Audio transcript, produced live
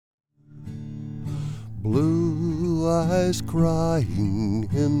Blue eyes crying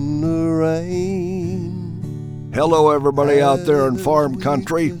in the rain. Hello, everybody out there in farm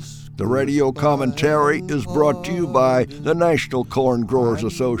country. The radio commentary is brought to you by the National Corn Growers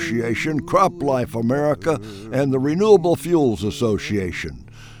Association, Crop Life America, and the Renewable Fuels Association.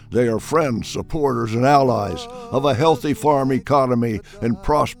 They are friends, supporters, and allies of a healthy farm economy in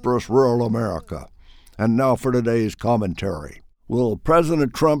prosperous rural America. And now for today's commentary. Will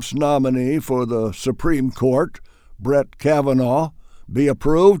President Trump's nominee for the Supreme Court, Brett Kavanaugh, be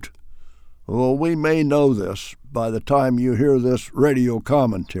approved? Well, we may know this by the time you hear this radio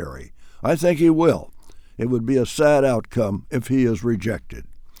commentary. I think he will. It would be a sad outcome if he is rejected.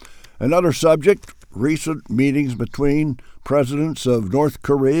 Another subject, recent meetings between presidents of North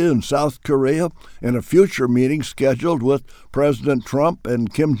Korea and South Korea and a future meeting scheduled with President Trump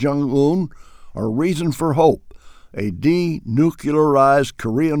and Kim Jong-un are reason for hope. A denuclearized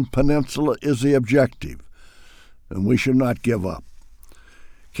Korean peninsula is the objective, and we should not give up.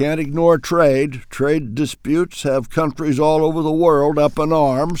 Can't ignore trade. Trade disputes have countries all over the world up in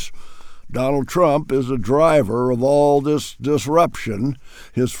arms. Donald Trump is the driver of all this disruption.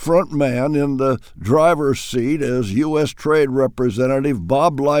 His front man in the driver's seat is U.S. Trade Representative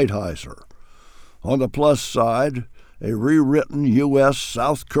Bob Lighthizer. On the plus side, a rewritten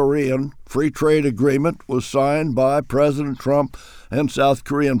U.S.-South Korean free trade agreement was signed by President Trump and South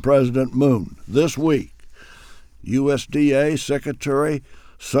Korean President Moon this week. USDA Secretary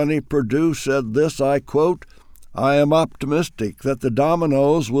Sonny Perdue said this, I quote, "I am optimistic that the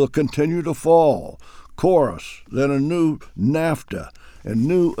dominoes will continue to fall. Chorus, then a new NAFTA and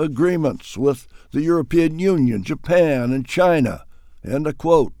new agreements with the European Union, Japan, and China." End of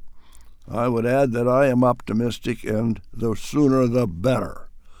quote. I would add that I am optimistic, and the sooner the better.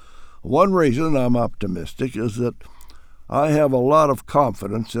 One reason I'm optimistic is that I have a lot of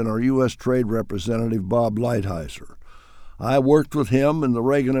confidence in our U.S. Trade Representative Bob Lighthizer. I worked with him in the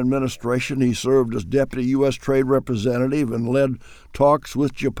Reagan administration. He served as Deputy U.S. Trade Representative and led talks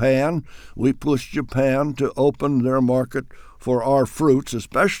with Japan. We pushed Japan to open their market for our fruits,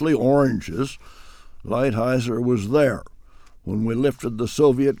 especially oranges. Lighthizer was there when we lifted the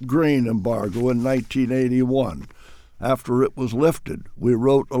Soviet grain embargo in 1981. After it was lifted, we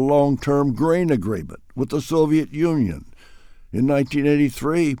wrote a long-term grain agreement with the Soviet Union. In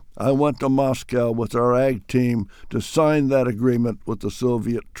 1983, I went to Moscow with our ag team to sign that agreement with the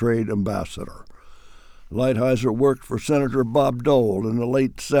Soviet trade ambassador. Lighthizer worked for Senator Bob Dole in the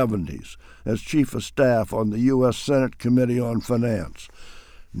late 70s as Chief of Staff on the U.S. Senate Committee on Finance.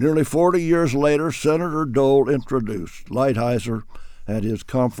 Nearly 40 years later, Senator Dole introduced Lighthizer at his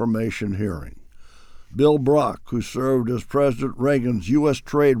confirmation hearing. Bill Brock, who served as President Reagan's U.S.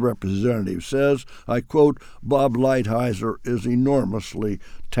 Trade Representative, says, I quote, "Bob Lighthizer is enormously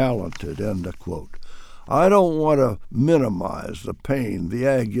talented," end of quote. I don't want to minimize the pain the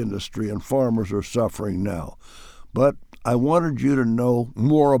ag industry and farmers are suffering now, but I wanted you to know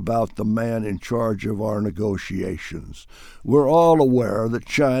more about the man in charge of our negotiations. We're all aware that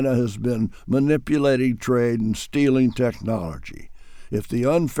China has been manipulating trade and stealing technology. If the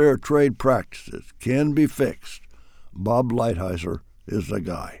unfair trade practices can be fixed, Bob Lighthizer is the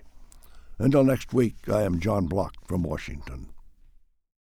guy. Until next week, I am John Block from Washington.